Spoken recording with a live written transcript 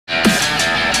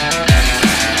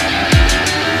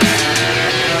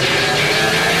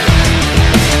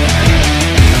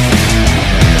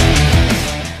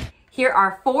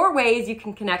are 4 ways you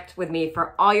can connect with me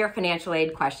for all your financial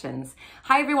aid questions.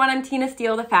 Hi everyone, I'm Tina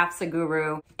Steele, the FAFSA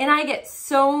Guru, and I get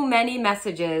so many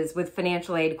messages with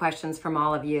financial aid questions from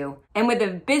all of you. And with the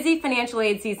busy financial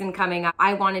aid season coming up,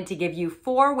 I wanted to give you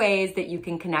 4 ways that you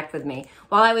can connect with me.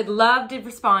 While I would love to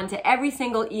respond to every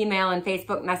single email and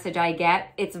Facebook message I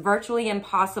get, it's virtually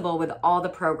impossible with all the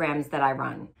programs that I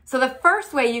run. So the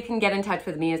first way you can get in touch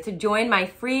with me is to join my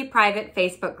free private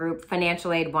Facebook group,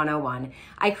 Financial Aid 101.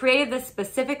 I created this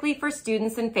specifically for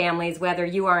students and families, whether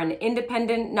you are an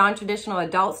independent, non-traditional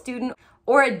adult student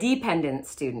or a dependent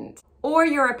student, or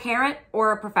you're a parent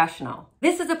or a professional.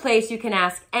 This is a place you can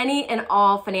ask any and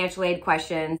all financial aid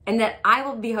questions, and that I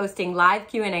will be hosting live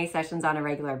Q&A sessions on a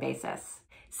regular basis.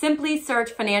 Simply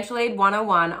search Financial Aid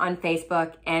 101 on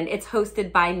Facebook, and it's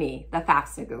hosted by me, the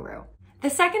FAFSA Guru. The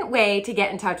second way to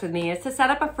get in touch with me is to set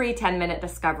up a free 10-minute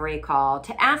discovery call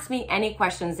to ask me any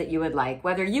questions that you would like,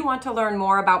 whether you want to learn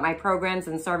more about my programs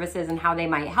and services and how they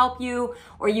might help you,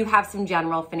 or you have some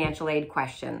general financial aid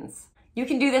questions. You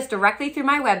can do this directly through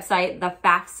my website,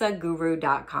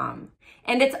 thefafsaguru.com.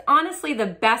 And it's honestly the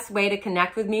best way to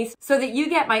connect with me so that you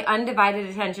get my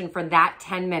undivided attention for that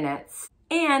 10 minutes.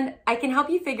 And I can help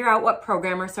you figure out what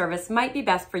program or service might be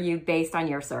best for you based on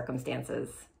your circumstances.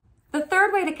 The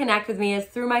third way to connect with me is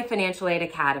through my Financial Aid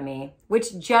Academy,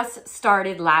 which just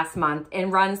started last month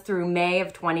and runs through May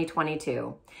of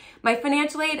 2022. My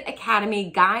Financial Aid Academy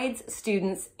guides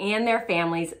students and their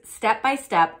families step by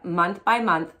step, month by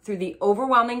month, through the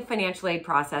overwhelming financial aid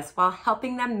process while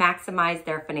helping them maximize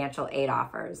their financial aid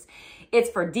offers. It's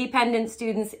for dependent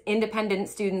students, independent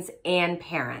students, and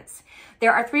parents.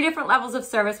 There are 3 different levels of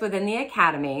service within the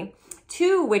Academy.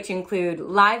 2 which include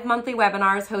live monthly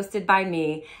webinars hosted by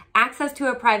me, access to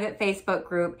a private Facebook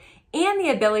group, and the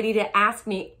ability to ask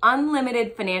me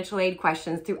unlimited financial aid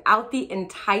questions throughout the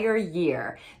entire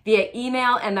year via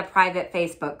email and the private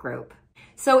Facebook group.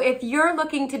 So if you're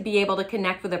looking to be able to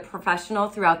connect with a professional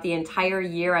throughout the entire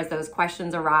year as those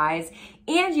questions arise,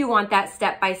 and you want that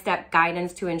step-by-step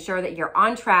guidance to ensure that you're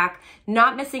on track,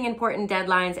 not missing important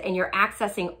deadlines, and you're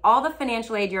accessing all the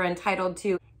financial aid you're entitled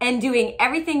to, and doing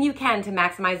everything you can to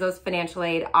maximize those financial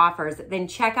aid offers, then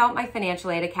check out my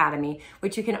Financial Aid Academy,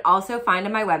 which you can also find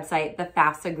on my website,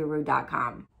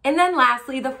 thefafsaguru.com. And then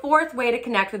lastly, the 4th way to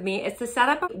connect with me is to set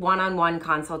up a one-on-one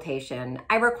consultation.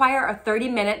 I require a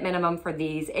 30-minute minimum for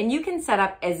these, and you can set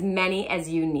up as many as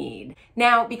you need.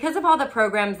 Now, because of all the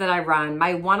programs that I run,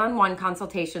 my one-on-one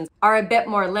consultations are a bit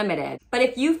more limited. But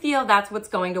if you feel that's what's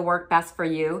going to work best for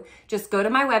you, just go to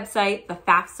my website,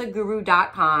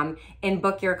 thefafsaguru.com, and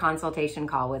book your consultation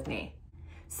call with me.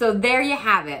 So there you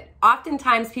have it.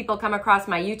 Oftentimes people come across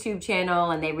my YouTube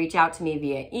channel and they reach out to me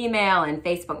via email and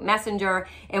Facebook Messenger.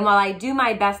 And while I do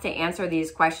my best to answer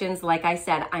these questions, like I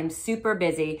said, I'm super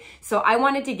busy. So I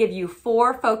wanted to give you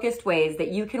 4 focused ways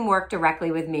that you can work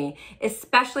directly with me,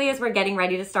 especially as we're getting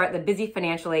ready to start the busy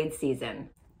financial aid season.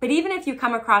 But even if you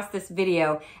come across this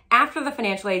video after the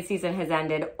financial aid season has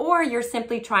ended, or you're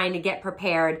simply trying to get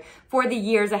prepared for the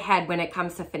years ahead when it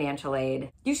comes to financial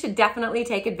aid, you should definitely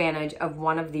take advantage of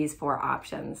one of these 4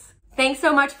 options. Thanks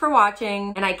so much for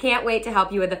watching, and I can't wait to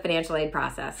help you with the financial aid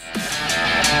process.